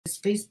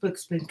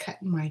Facebook's been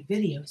cutting my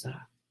videos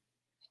off.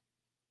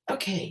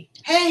 Okay.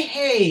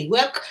 Hey,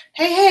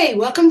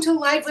 welcome to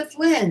Live with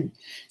Lynn.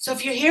 So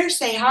if you're here,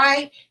 say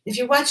hi. If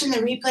you're watching the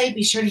replay,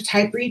 be sure to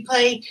type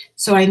replay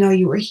so I know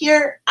you were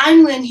here.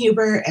 I'm Lynn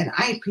Huber, and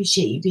I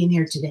appreciate you being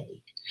here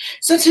today.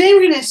 So today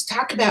we're going to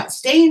talk about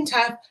staying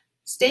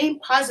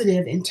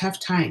positive in tough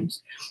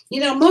times. You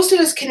know, most of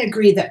us can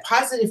agree that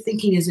positive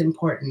thinking is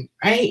important,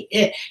 right?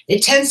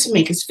 It tends to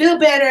make us feel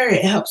better.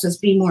 It helps us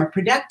be more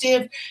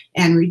productive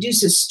and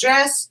reduces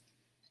stress.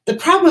 The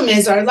problem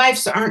is our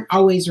lives aren't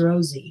always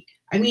rosy.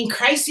 I mean,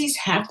 crises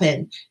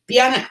happen,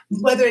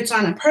 whether it's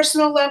on a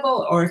personal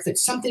level or if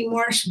it's something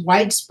more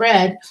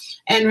widespread.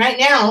 And right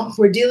now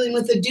we're dealing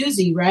with a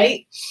doozy,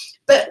 right?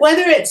 But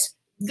whether it's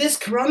this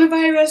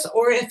coronavirus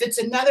or if it's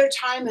another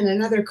time and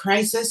another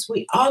crisis,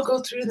 we all go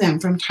through them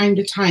from time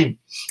to time.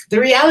 The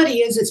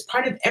reality is it's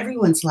part of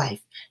everyone's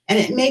life, and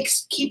it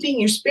makes keeping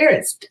your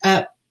spirits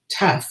up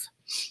tough.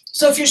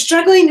 So if you're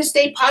struggling to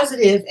stay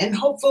positive and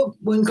hopeful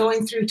when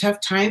going through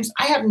tough times,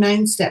 I have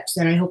 9 steps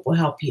that I hope will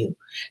help you.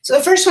 So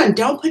the first one,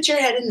 don't put your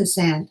head in the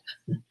sand.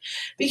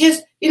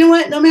 Because you know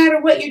what? No matter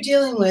what you're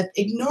dealing with,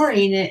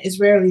 ignoring it is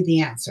rarely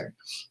the answer.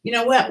 You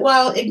know what?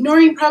 While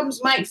ignoring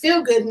problems might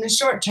feel good in the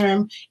short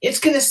term, it's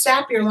going to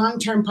sap your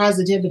long-term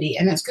positivity,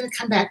 and it's going to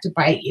come back to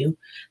bite you.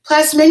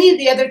 Plus, many of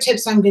the other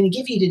tips I'm going to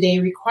give you today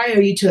require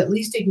you to at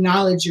least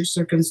acknowledge your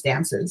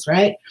circumstances,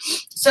 right?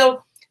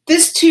 So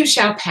this too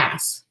shall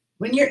pass.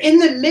 When you're in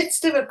the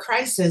midst of a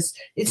crisis,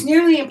 it's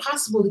nearly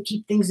impossible to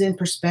keep things in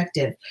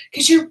perspective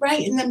because you're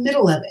right in the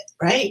middle of it,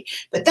 right?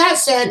 But that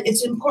said,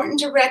 it's important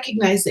to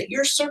recognize that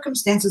your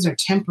circumstances are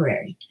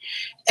temporary.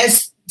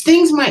 As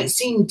things might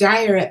seem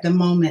dire at the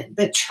moment,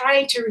 but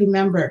try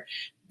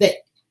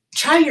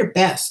your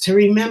best to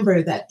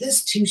remember that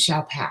this too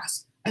shall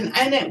pass.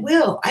 And it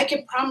will. I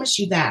can promise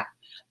you that.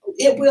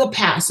 It will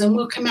pass and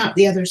we'll come out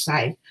the other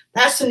side.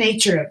 That's the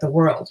nature of the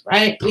world,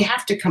 right? We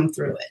have to come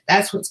through it.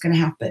 That's what's going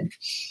to happen.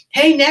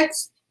 Hey,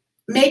 next,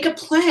 make a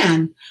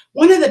plan.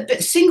 One of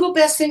the single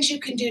best things you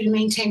can do to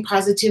maintain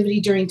positivity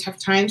during tough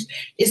times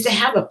is to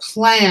have a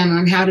plan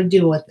on how to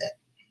deal with it.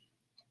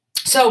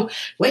 So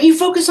when you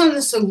focus on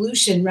the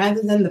solution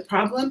rather than the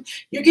problem,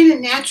 you're going to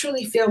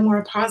naturally feel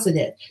more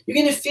positive. You're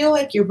going to feel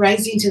like you're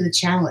rising to the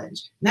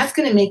challenge. And that's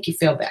going to make you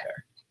feel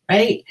better,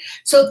 right?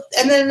 So,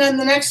 and then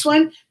the next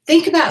one,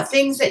 think about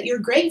things that you're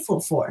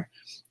grateful for.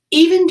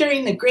 Even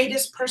during the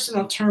greatest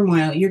personal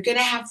turmoil, you're going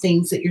to have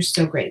things that you're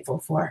still grateful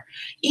for.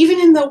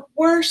 Even in the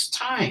worst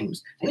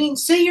times. I mean,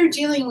 say you're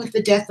dealing with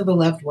the death of a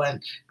loved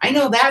one. I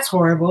know that's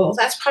horrible.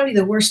 That's probably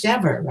the worst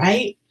ever,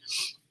 right?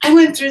 I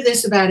went through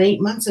this about 8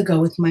 months ago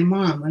with my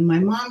mom when my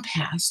mom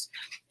passed.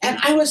 And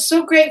I was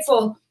so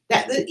grateful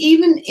that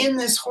even in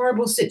this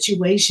horrible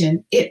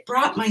situation, it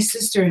brought my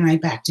sister and I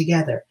back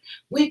together.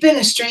 We've been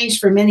estranged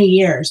for many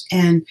years,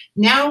 and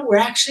now we're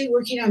actually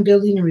working on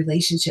building a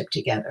relationship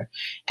together.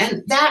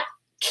 And that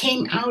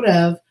came out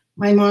of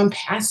my mom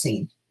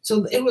passing.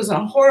 So it was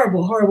a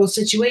horrible, horrible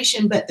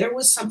situation, but there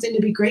was something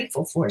to be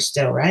grateful for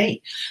still,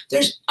 right?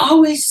 There's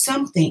always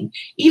something,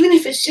 even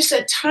if it's just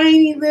a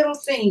tiny little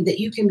thing that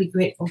you can be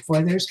grateful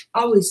for, there's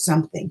always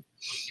something.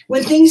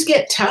 When things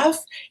get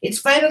tough,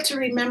 it's vital to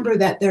remember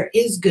that there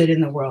is good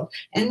in the world.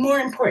 And more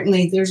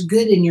importantly, there's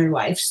good in your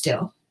life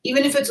still.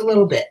 Even if it's a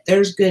little bit,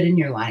 there's good in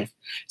your life.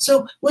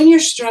 So when you're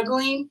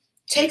struggling,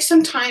 take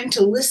some time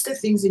to list the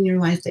things in your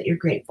life that you're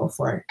grateful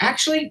for.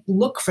 Actually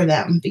look for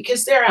them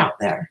because they're out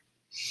there.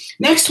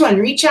 Next one,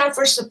 reach out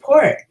for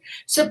support.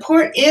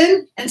 Support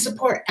in and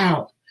support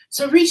out.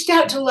 So reach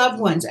out to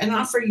loved ones and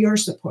offer your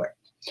support.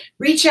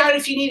 Reach out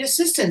if you need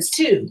assistance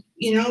too.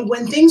 You know,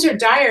 when things are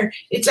dire,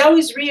 it's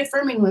always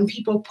reaffirming when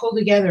people pull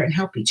together and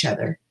help each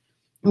other.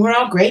 And we're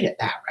all great at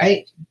that,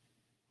 right?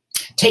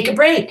 Take a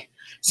break.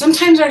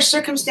 Sometimes our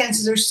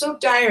circumstances are so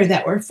dire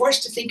that we're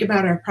forced to think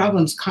about our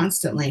problems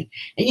constantly.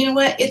 And you know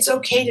what? It's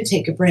okay to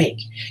take a break.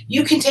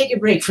 You can take a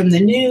break from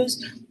the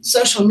news,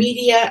 social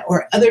media,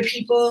 or other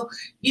people.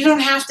 You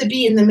don't have to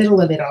be in the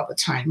middle of it all the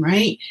time,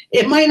 right?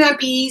 It might not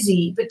be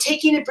easy, but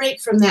taking a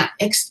break from that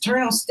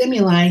external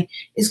stimuli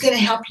is going to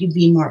help you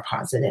be more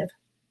positive.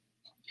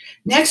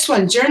 Next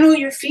one, journal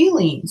your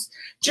feelings.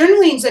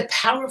 Journaling is a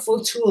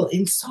powerful tool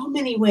in so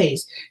many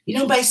ways. You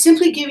know, by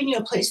simply giving you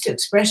a place to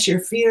express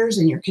your fears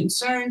and your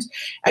concerns,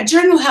 a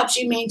journal helps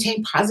you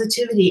maintain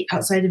positivity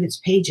outside of its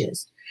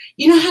pages.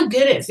 You know how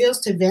good it feels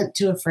to vent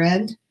to a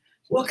friend?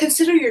 Well,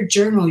 consider your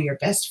journal your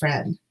best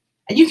friend.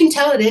 And you can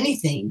tell it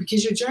anything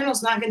because your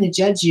journal's not going to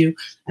judge you.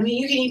 I mean,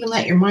 you can even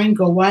let your mind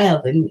go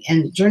wild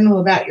and journal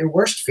about your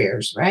worst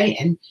fears, right?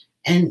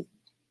 And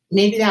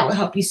maybe that will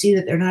help you see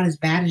that they're not as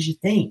bad as you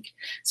think.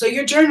 So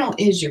your journal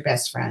is your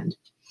best friend.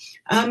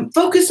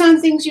 Focus on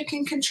things you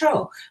can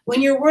control.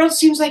 When your world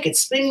seems like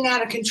it's spinning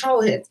out of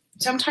control,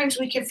 sometimes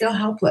we can feel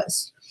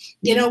helpless.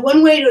 You know,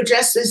 one way to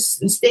address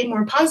this and stay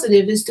more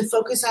positive is to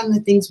focus on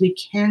the things we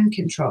can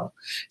control.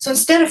 So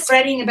instead of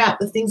fretting about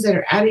the things that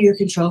are out of your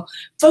control,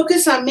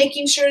 focus on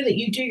making sure that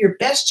you do your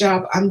best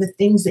job on the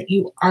things that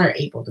you are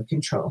able to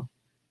control.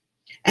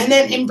 And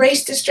then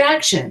embrace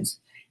distractions.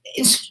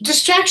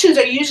 Distractions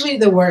are usually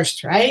the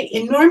worst, right?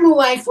 In normal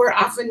life, we're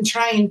often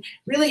trying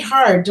really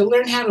hard to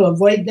learn how to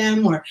avoid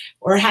them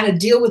or how to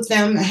deal with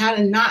them, how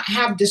to not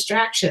have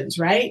distractions,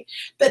 right?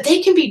 But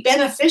they can be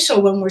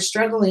beneficial when we're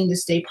struggling to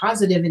stay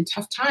positive in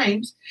tough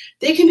times.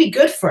 They can be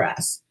good for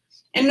us.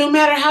 And no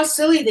matter how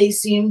silly they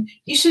seem,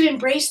 you should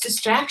embrace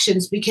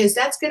distractions because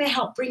that's going to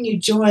help bring you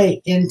joy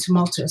in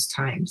tumultuous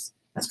times.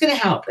 That's going to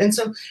help. And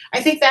so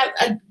I think that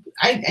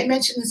I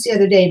mentioned this the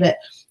other day, but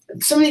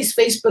some of these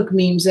Facebook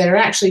memes that are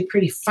actually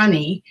pretty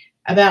funny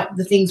about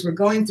the things we're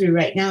going through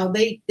right now,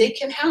 they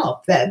can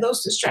help.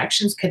 Those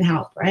distractions can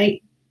help,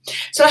 right?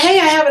 So,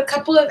 hey, I have a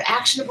couple of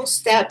actionable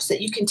steps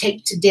that you can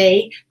take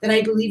today that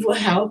I believe will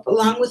help,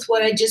 along with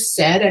what I just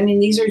said. I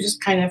mean, these are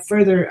just kind of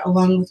further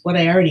along with what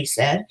I already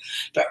said.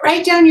 But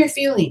write down your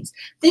feelings.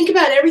 Think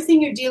about everything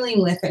you're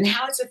dealing with and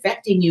how it's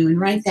affecting you, and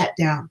write that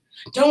down.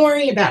 Don't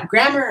worry about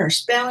grammar or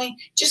spelling.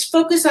 Just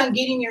focus on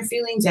getting your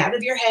feelings out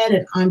of your head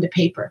and onto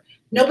paper.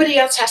 Nobody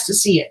else has to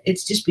see it.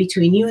 It's just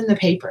between you and the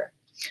paper.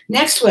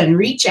 Next one,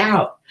 reach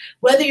out.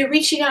 Whether you're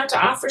reaching out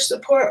to offer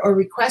support or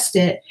request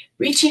it,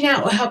 reaching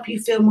out will help you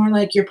feel more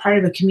like you're part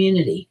of a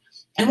community.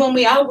 And when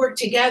we all work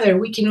together,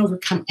 we can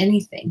overcome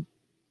anything.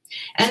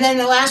 And then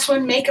the last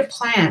one, make a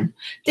plan.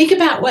 Think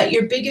about what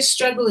your biggest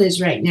struggle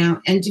is right now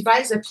and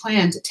devise a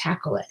plan to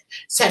tackle it.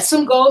 Set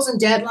some goals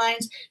and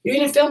deadlines. You're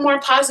going to feel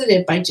more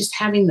positive by just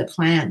having the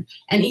plan,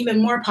 and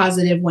even more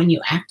positive when you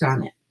act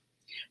on it.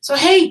 So,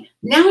 hey,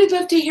 now I'd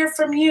love to hear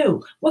from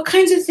you. What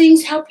kinds of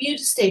things help you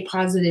to stay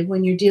positive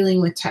when you're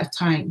dealing with tough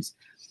times?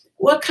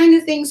 What kind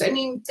of things, I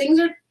mean, things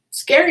are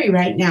scary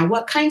right now.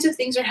 What kinds of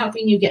things are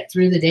helping you get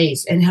through the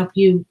days and help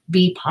you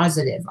be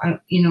positive,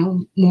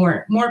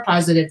 more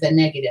positive than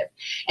negative?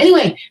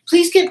 Anyway,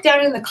 please get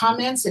down in the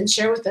comments and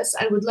share with us.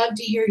 I would love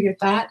to hear your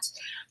thoughts.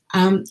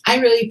 I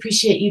really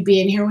appreciate you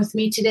being here with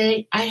me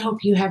today. I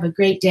hope you have a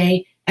great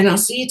day, and I'll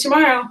see you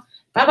tomorrow.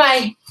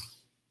 Bye-bye.